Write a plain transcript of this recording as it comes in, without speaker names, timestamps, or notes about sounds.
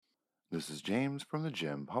This is James from the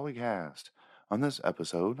Jim Policast. On this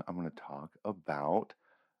episode, I'm going to talk about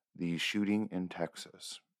the shooting in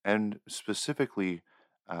Texas and specifically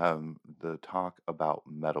the talk about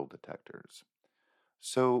metal detectors.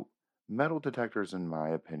 So, metal detectors, in my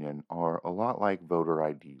opinion, are a lot like voter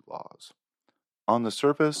ID laws. On the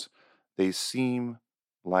surface, they seem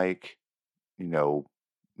like, you know,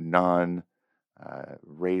 non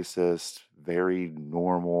racist, very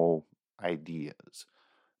normal ideas.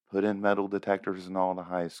 Put in metal detectors in all the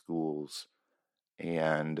high schools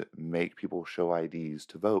and make people show IDs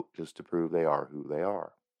to vote just to prove they are who they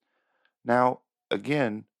are. Now,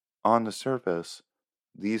 again, on the surface,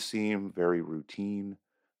 these seem very routine.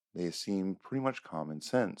 They seem pretty much common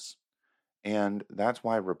sense. And that's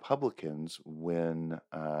why Republicans, when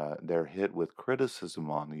they're hit with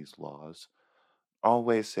criticism on these laws,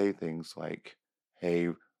 always say things like, hey,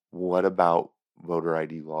 what about voter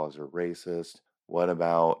ID laws are racist? What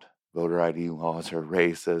about voter ID laws are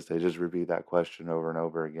racist? They just repeat that question over and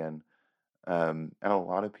over again. And a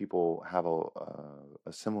lot of people have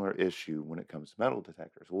a similar issue when it comes to metal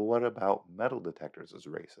detectors. Well, what about metal detectors as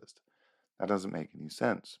racist? That doesn't make any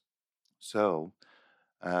sense. So,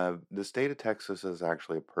 the state of Texas is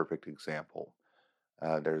actually a perfect example.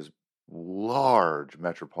 There's large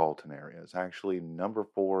metropolitan areas, actually number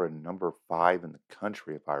four and number five in the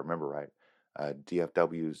country, if I remember right.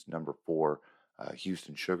 DFW's number four,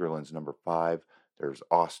 Houston Sugarland's number five. There's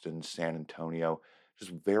Austin, San Antonio, just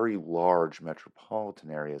very large metropolitan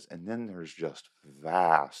areas. And then there's just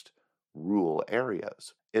vast rural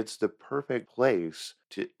areas. It's the perfect place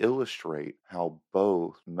to illustrate how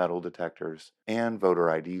both metal detectors and voter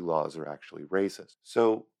ID laws are actually racist.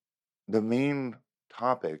 So the main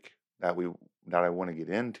topic that I want to get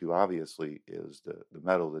into obviously is the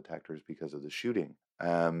metal detectors because of the shooting.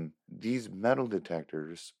 These metal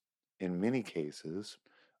detectors, in many cases,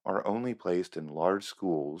 are only placed in large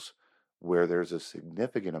schools where there's a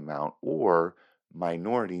significant amount or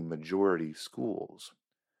minority majority schools.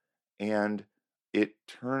 And it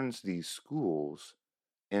turns these schools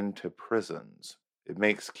into prisons. It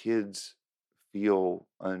makes kids feel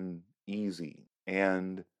uneasy,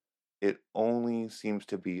 and it only seems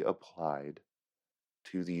to be applied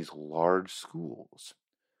to these large schools.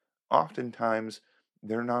 Oftentimes,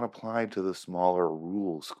 they're not applied to the smaller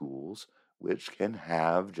rural schools, which can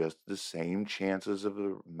have just the same chances of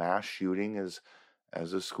a mass shooting as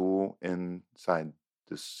a school inside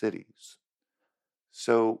the cities.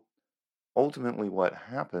 So ultimately, what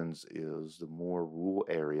happens is the more rural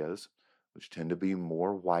areas, which tend to be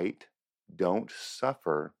more white, don't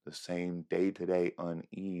suffer the same day to day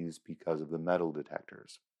unease because of the metal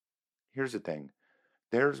detectors. Here's the thing,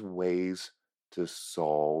 there's ways to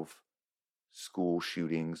solve school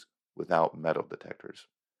shootings without metal detectors.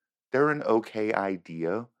 They're an okay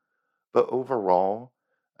idea, but overall,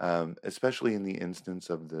 especially in the instance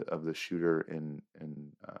of the shooter in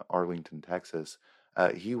Arlington, Texas,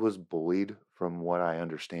 he was bullied. From what I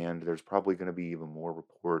understand, there's probably going to be even more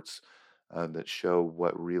reports that show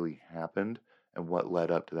what really happened and what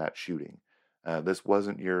led up to that shooting. This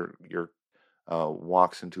wasn't your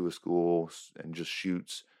walks into a school and just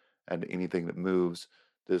shoots at anything that moves.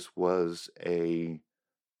 This was a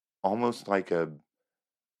almost like a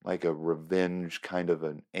revenge kind of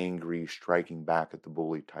an angry striking back at the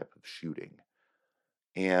bully type of shooting.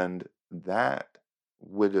 And that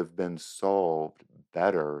would have been solved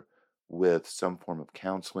better with some form of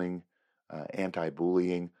counseling, anti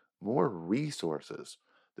bullying, more resources.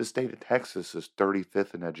 The state of Texas is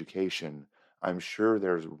 35th in education. I'm sure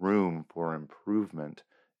there's room for improvement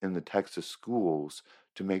in the Texas schools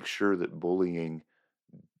to make sure that bullying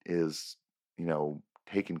is,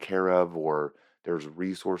 taken care of, or there's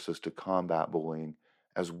resources to combat bullying,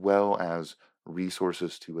 as well as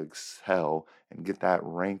resources to excel and get that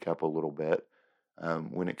rank up a little bit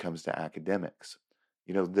when it comes to academics.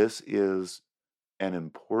 This is an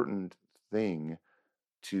important thing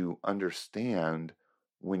to understand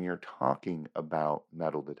when you're talking about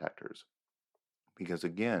metal detectors, because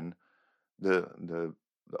again, the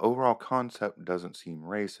overall concept doesn't seem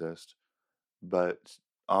racist, but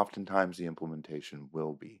oftentimes the implementation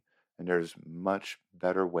will be. And there's much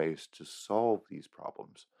better ways to solve these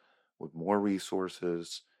problems with more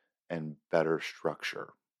resources and better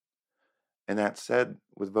structure. And that said,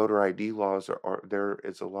 with voter ID laws, there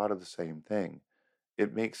is a lot of the same thing.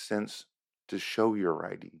 It makes sense to show your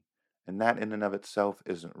ID, and that in and of itself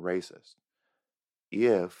isn't racist.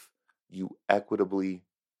 If you equitably,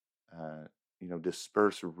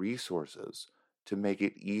 disperse resources to make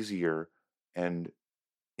it easier and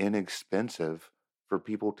inexpensive for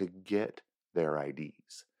people to get their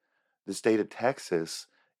IDs. The state of Texas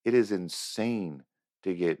It is insane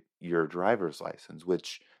to get your driver's license,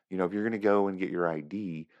 which, if you're going to go and get your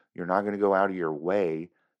ID, you're not going to go out of your way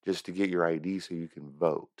just to get your ID so you can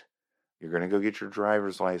vote. You're going to go get your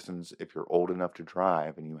driver's license if you're old enough to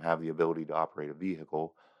drive and you have the ability to operate a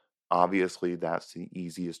vehicle. Obviously, that's the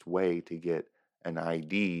easiest way to get an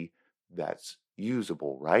ID that's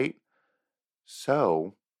usable, right?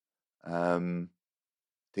 So, um,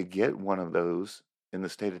 to get one of those in the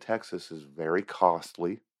state of Texas is very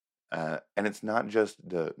costly. And it's not just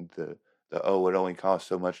the it only costs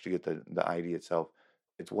so much to get the ID itself.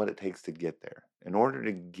 It's what it takes to get there. In order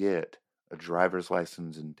to get a driver's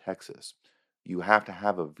license in Texas, you have to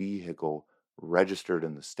have a vehicle registered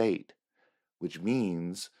in the state, which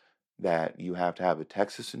means that you have to have a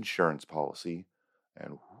Texas insurance policy.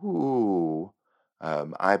 And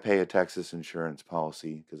I pay a Texas insurance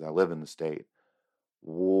policy because I live in the state.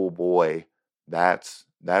 Oh boy, that's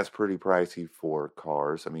pretty pricey for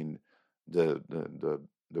cars. I mean, the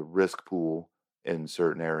risk pool in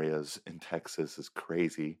certain areas in Texas is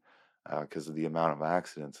crazy because of the amount of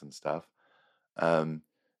accidents and stuff. Um,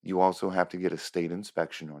 you also have to get a state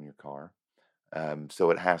inspection on your car. So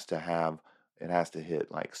it has to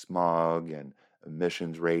hit like smog and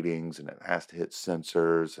emissions ratings, and it has to hit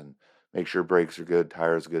sensors and make sure brakes are good,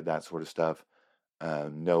 tires are good, that sort of stuff.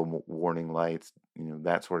 No warning lights,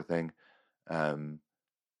 that sort of thing. Um,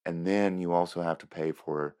 and then you also have to pay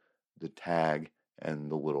for the tag and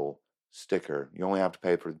the little sticker. You only have to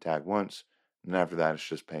pay for the tag once, and after that, it's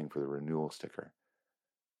just paying for the renewal sticker.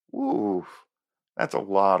 Ooh, that's a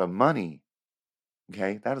lot of money.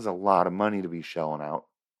 Okay, that is a lot of money to be shelling out.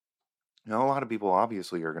 Now, a lot of people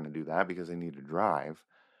obviously are going to do that because they need to drive.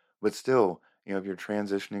 But still, if you're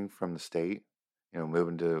transitioning from the state,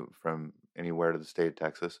 moving from anywhere to the state of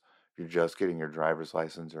Texas, if you're just getting your driver's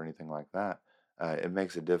license or anything like that, it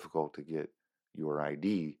makes it difficult to get your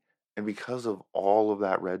ID. And because of all of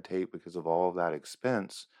that red tape, because of all of that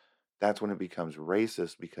expense, that's when it becomes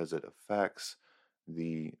racist because it affects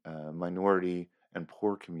the minority and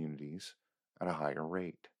poor communities at a higher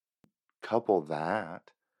rate. Couple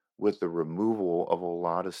that with the removal of a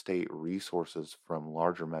lot of state resources from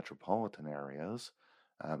larger metropolitan areas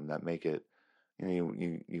that make it,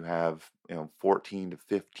 you have 14 to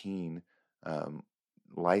 15 um,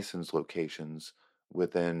 license locations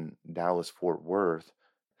within Dallas Fort Worth.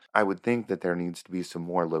 I would think that there needs to be some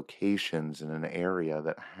more locations in an area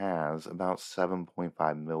that has about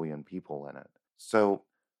 7.5 million people in it. So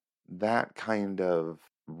that kind of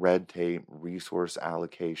red tape, resource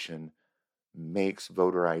allocation makes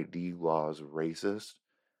voter ID laws racist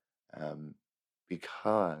um,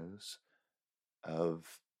 because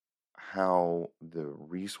of how the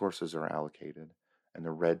resources are allocated and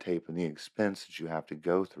the red tape and the expense that you have to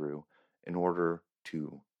go through in order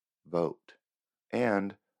to vote.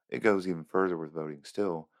 And it goes even further with voting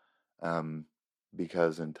still, um,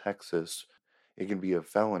 because in Texas, it can be a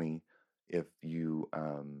felony if you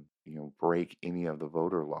break any of the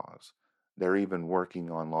voter laws. They're even working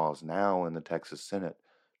on laws now in the Texas Senate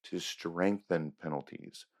to strengthen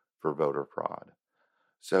penalties for voter fraud.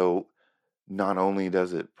 So not only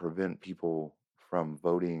does it prevent people from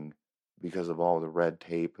voting because of all the red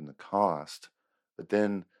tape and the cost, but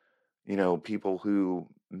then, people who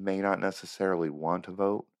may not necessarily want to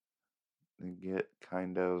vote, they get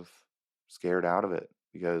kind of scared out of it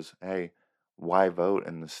because, hey, why vote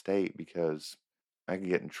in the state? Because I can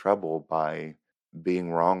get in trouble by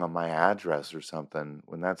being wrong on my address or something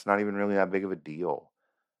when that's not even really that big of a deal.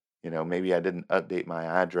 Maybe I didn't update my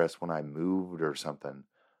address when I moved or something.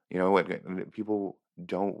 People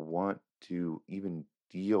don't want to even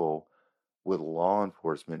deal with law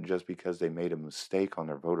enforcement just because they made a mistake on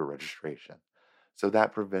their voter registration. So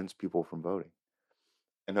that prevents people from voting.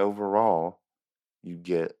 And overall, you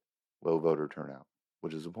get low voter turnout,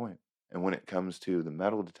 which is the point. And when it comes to the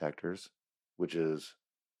metal detectors, which is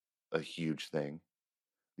a huge thing,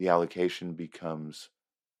 the allocation becomes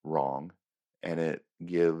wrong and it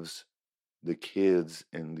gives the kids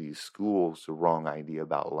in these schools the wrong idea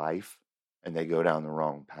about life and they go down the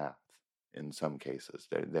wrong path in some cases.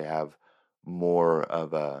 They have more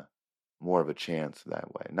of a chance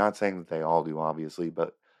that way. Not saying that they all do, obviously,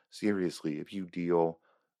 but seriously, if you deal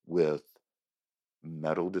with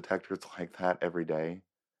metal detectors like that every day,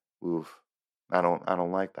 oof, I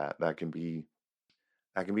don't like that. That can be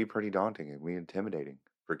pretty daunting and be intimidating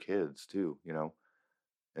for kids too.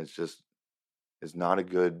 It's just it's not a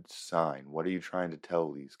good sign. What are you trying to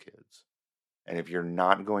tell these kids? And if you're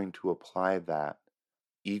not going to apply that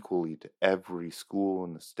equally to every school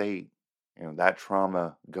in the state, that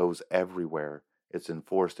trauma goes everywhere. It's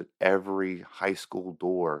enforced at every high school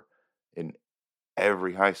door in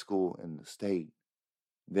every high school in the state,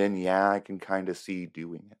 then yeah, I can kind of see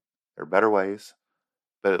doing it. There are better ways,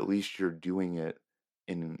 but at least you're doing it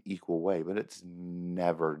in an equal way. But it's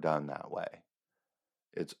never done that way.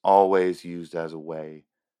 It's always used as a way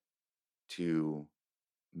to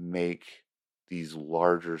make these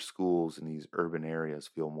larger schools in these urban areas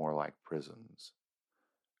feel more like prisons,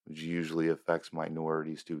 which usually affects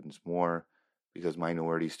minority students more because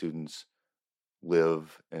minority students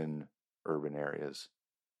live in urban areas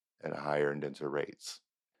at higher and denser rates.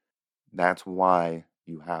 That's why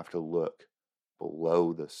you have to look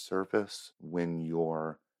below the surface when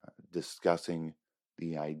you're discussing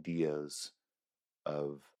the ideas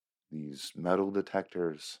of these metal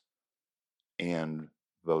detectors and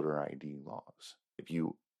voter ID laws. If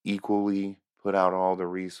you equally put out all the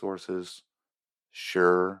resources,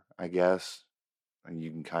 sure, I guess, and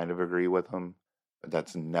you can kind of agree with them, but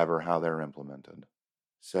that's never how they're implemented.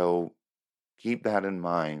 So keep that in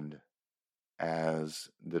mind as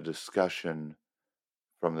the discussion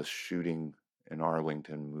from the shooting in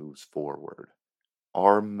Arlington moves forward.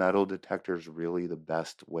 Are metal detectors really the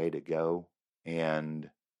best way to go? And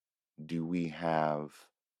do we have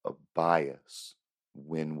a bias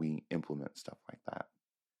when we implement stuff like that?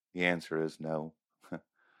 The answer is no.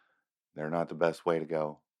 They're not the best way to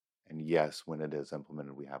go. And yes, when it is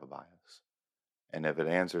implemented, we have a bias. And if it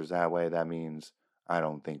answers that way, that means I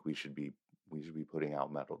don't think we should be putting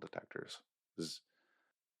out metal detectors. Because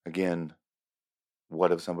again,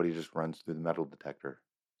 what if somebody just runs through the metal detector?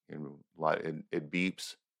 It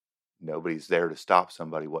beeps. Nobody's there to stop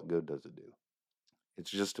somebody. What good does it do?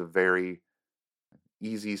 It's just a very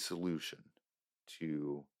easy solution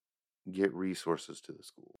to get resources to the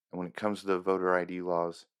school. And when it comes to the voter ID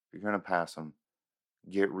laws, if you're going to pass them,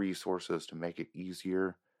 get resources to make it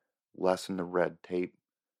easier, lessen the red tape,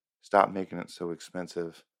 stop making it so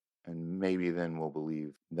expensive, and maybe then we'll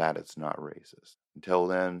believe that it's not racist. Until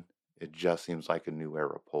then, it just seems like a new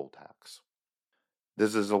era poll tax.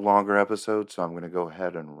 This is a longer episode, so I'm going to go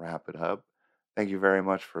ahead and wrap it up. Thank you very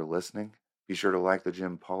much for listening. Be sure to like the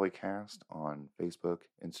Jim Policast on Facebook,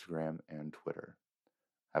 Instagram, and Twitter.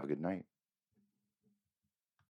 Have a good night.